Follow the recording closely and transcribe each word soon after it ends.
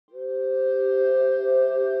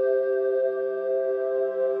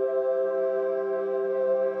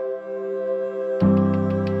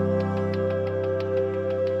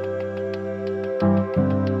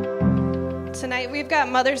we've got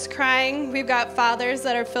mothers crying, we've got fathers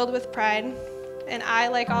that are filled with pride, and I,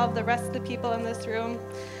 like all of the rest of the people in this room,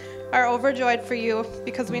 are overjoyed for you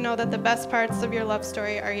because we know that the best parts of your love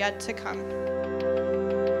story are yet to come.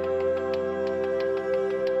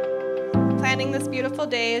 Planning this beautiful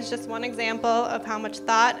day is just one example of how much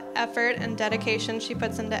thought, effort, and dedication she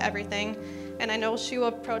puts into everything, and I know she will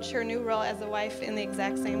approach her new role as a wife in the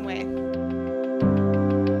exact same way.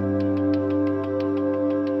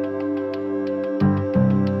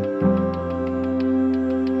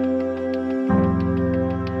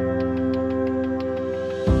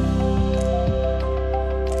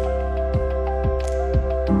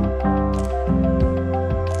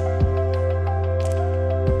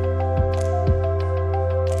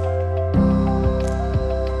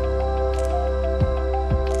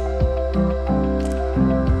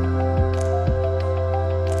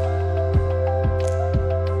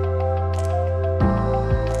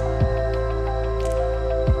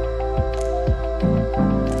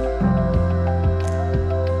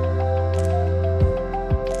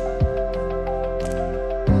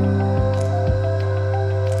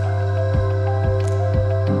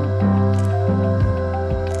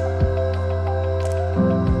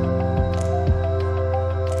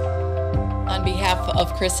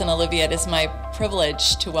 Of Chris and Olivia, it is my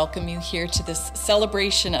privilege to welcome you here to this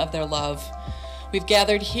celebration of their love. We've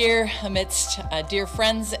gathered here amidst dear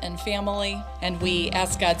friends and family, and we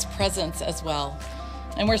ask God's presence as well.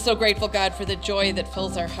 And we're so grateful, God, for the joy that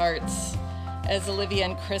fills our hearts as Olivia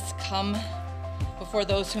and Chris come before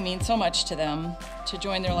those who mean so much to them to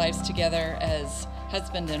join their lives together as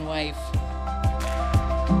husband and wife.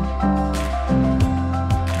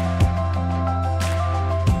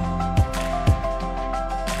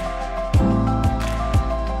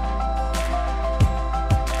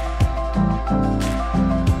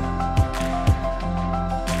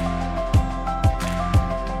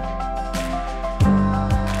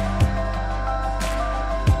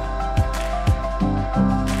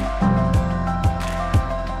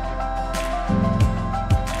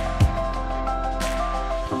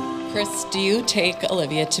 Chris, do you take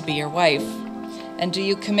Olivia to be your wife? And do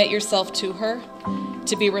you commit yourself to her,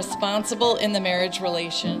 to be responsible in the marriage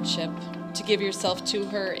relationship, to give yourself to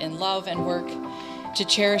her in love and work, to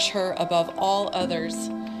cherish her above all others,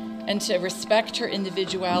 and to respect her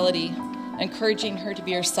individuality, encouraging her to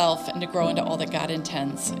be herself and to grow into all that God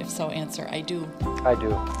intends? If so, answer, I do. I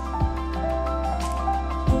do.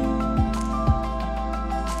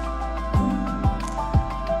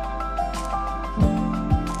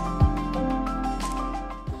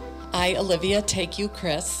 I, Olivia, take you,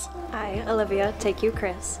 Chris. I, Olivia, take you,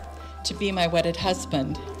 Chris. To be my wedded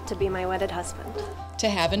husband. To be my wedded husband. To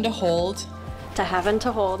have and to hold. To have and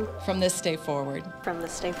to hold. From this day forward. From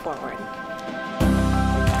this day forward.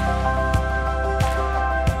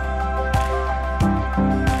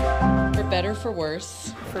 For better, for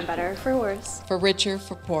worse. For better, for worse. For richer,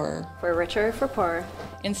 for poorer. For richer, for poorer.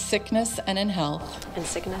 In sickness and in health. In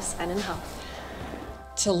sickness and in health.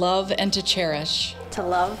 To love and to cherish. To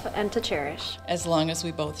love and to cherish. As long as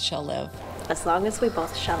we both shall live. As long as we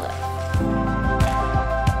both shall live.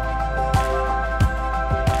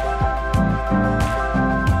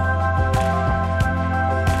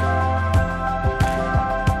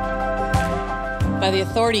 By the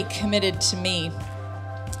authority committed to me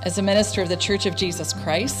as a minister of the Church of Jesus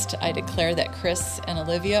Christ, I declare that Chris and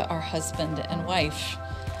Olivia are husband and wife,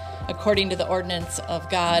 according to the ordinance of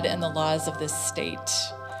God and the laws of this state.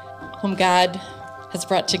 Whom God has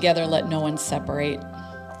brought together, let no one separate.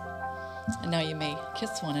 And now you may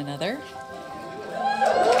kiss one another.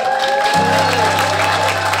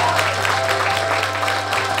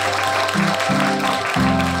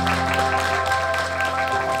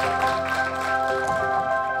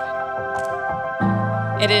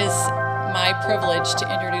 It is my privilege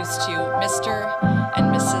to introduce to you Mr.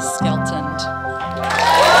 and Mrs. Skelton.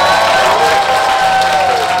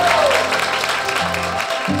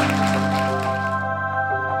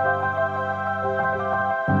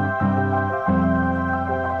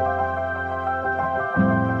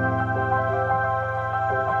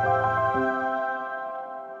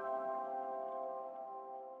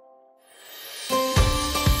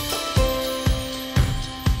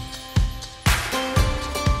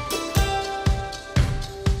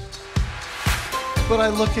 But I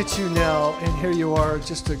look at you now, and here you are,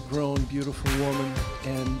 just a grown, beautiful woman,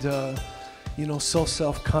 and you know, so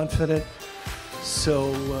self-confident,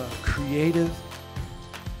 so creative.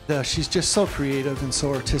 She's just so creative and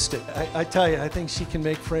so artistic. I tell you, I think she can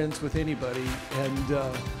make friends with anybody,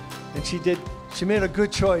 and she made a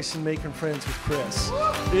good choice in making friends with Chris.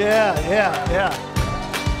 Yeah.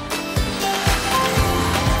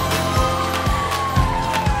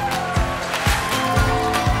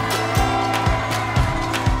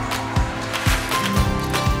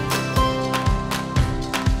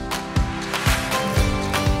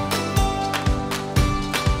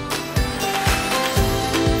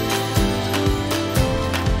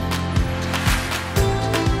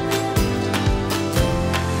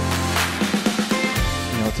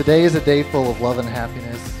 Today is a day full of love and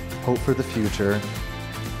happiness, hope for the future.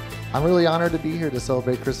 I'm really honored to be here to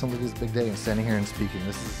celebrate Chris and Olivia's big day and standing here and speaking.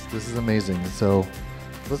 This is amazing. So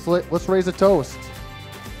let's raise a toast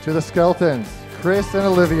to the skeletons, Chris and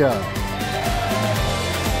Olivia.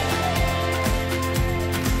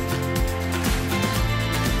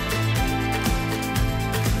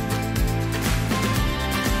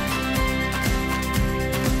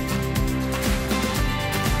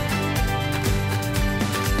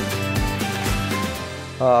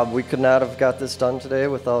 We could not have got this done today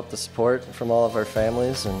without the support from all of our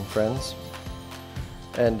families and friends.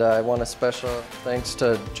 And I want a special thanks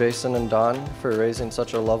to Jason and Dawn for raising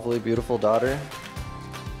such a lovely, beautiful daughter.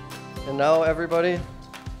 And now, everybody,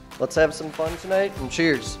 let's have some fun tonight, and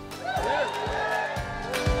cheers.